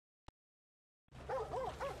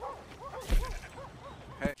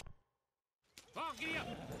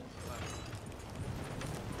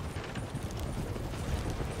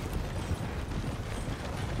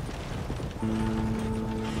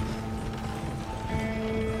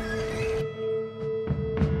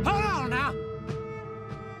Hold on now.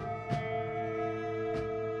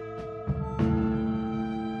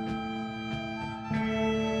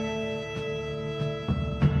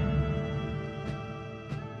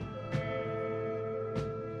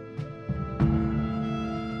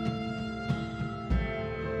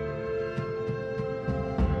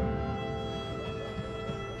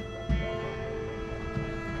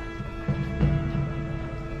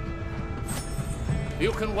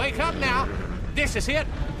 You can wake up now. This is it.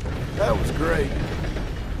 That was great.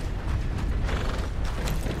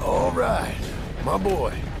 All right, my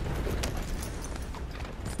boy.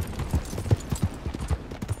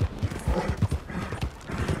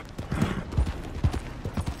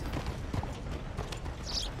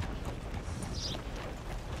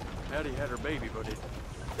 Addie had her baby, but it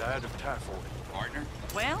died of typhoid. Partner?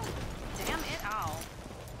 Well, damn it all.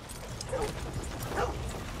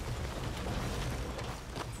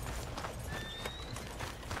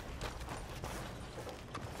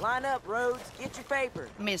 Line up, Rhodes. Get your paper.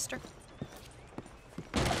 Mister.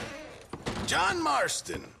 John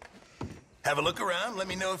Marston. Have a look around. Let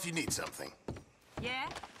me know if you need something. Yeah?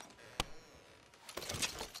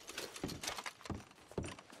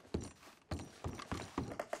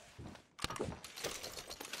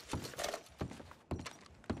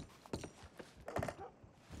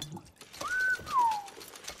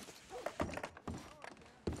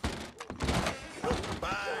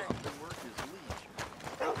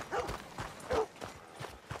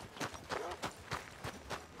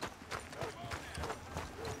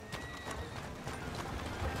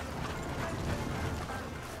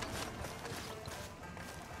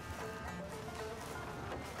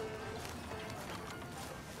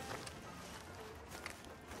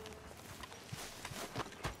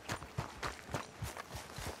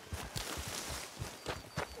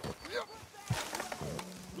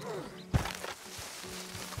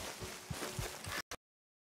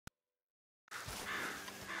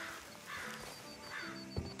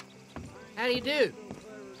 How do you do?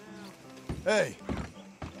 Hey,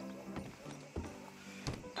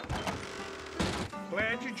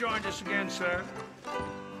 Glad you joined us again, sir.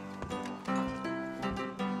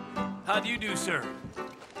 How do you do, sir?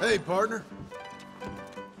 hey, partner.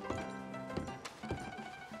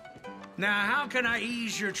 Now, how can I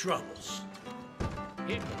ease your troubles?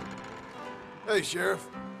 Hey, Sheriff.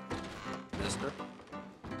 Mister.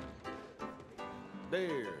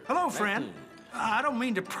 There. Hello, friend. I don't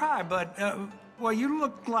mean to pry, but, well, you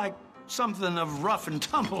look like something of rough and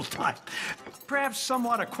tumble type. Perhaps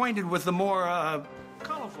somewhat acquainted with the more,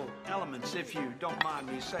 colorful elements, if you don't mind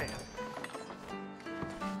me saying.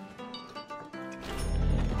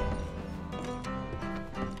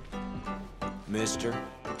 Mister.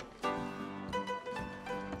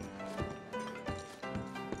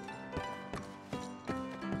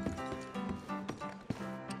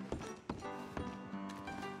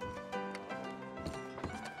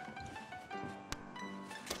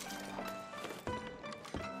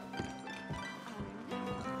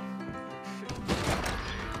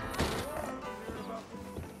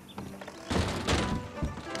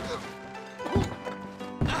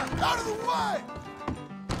 Out of the way!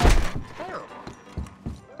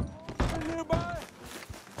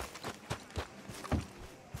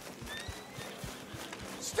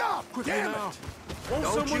 Stop! Damn it!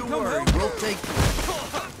 Don't you worry, we'll take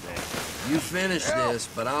you finish this,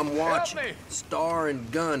 but I'm watching. me. Star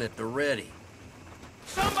and gun at the ready.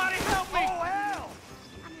 Somebody help me! Oh, hell!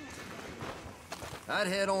 I'd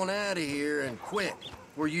head on out of here and quick,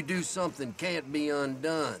 where you do something can't be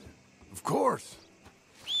undone. Of course.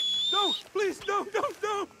 No, please, no, no,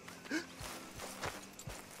 no!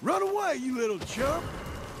 Run away, you little chump!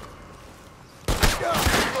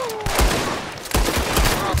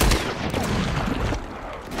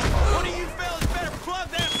 One of you fellas better plug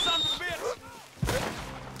that son of a bitch!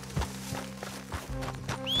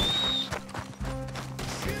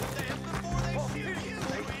 Shoot them before they shoot you,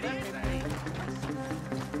 idiot!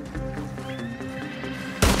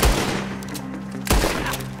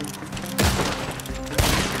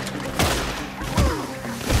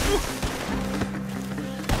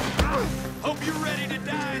 Hope you're ready to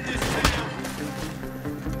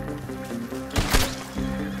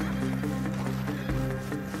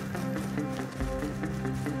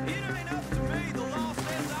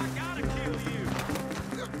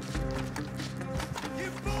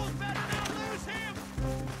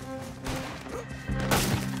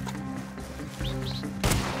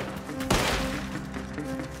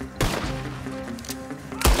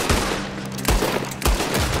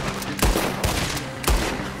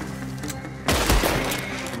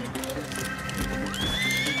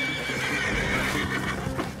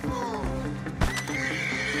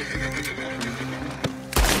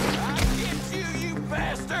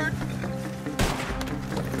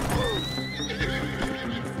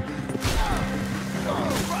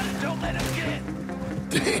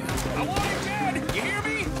Damn. I want him dead! You hear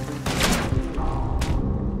me?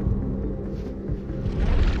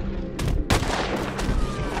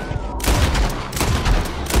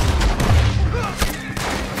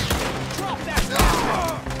 Drop that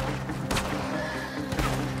bastard!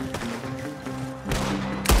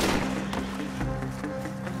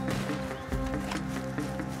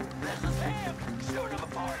 This is him! Shoot him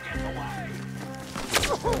before he gets away!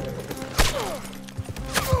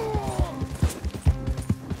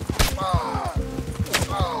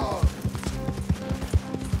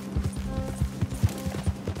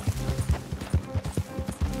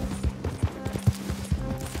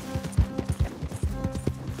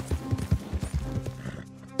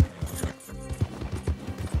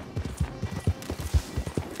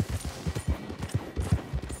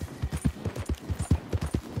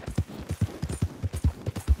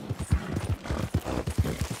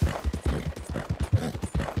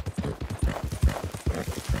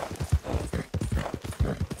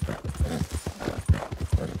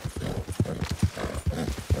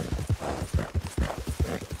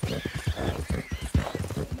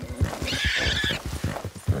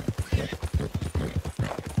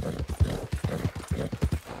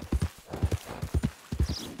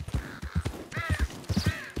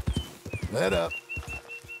 Let up.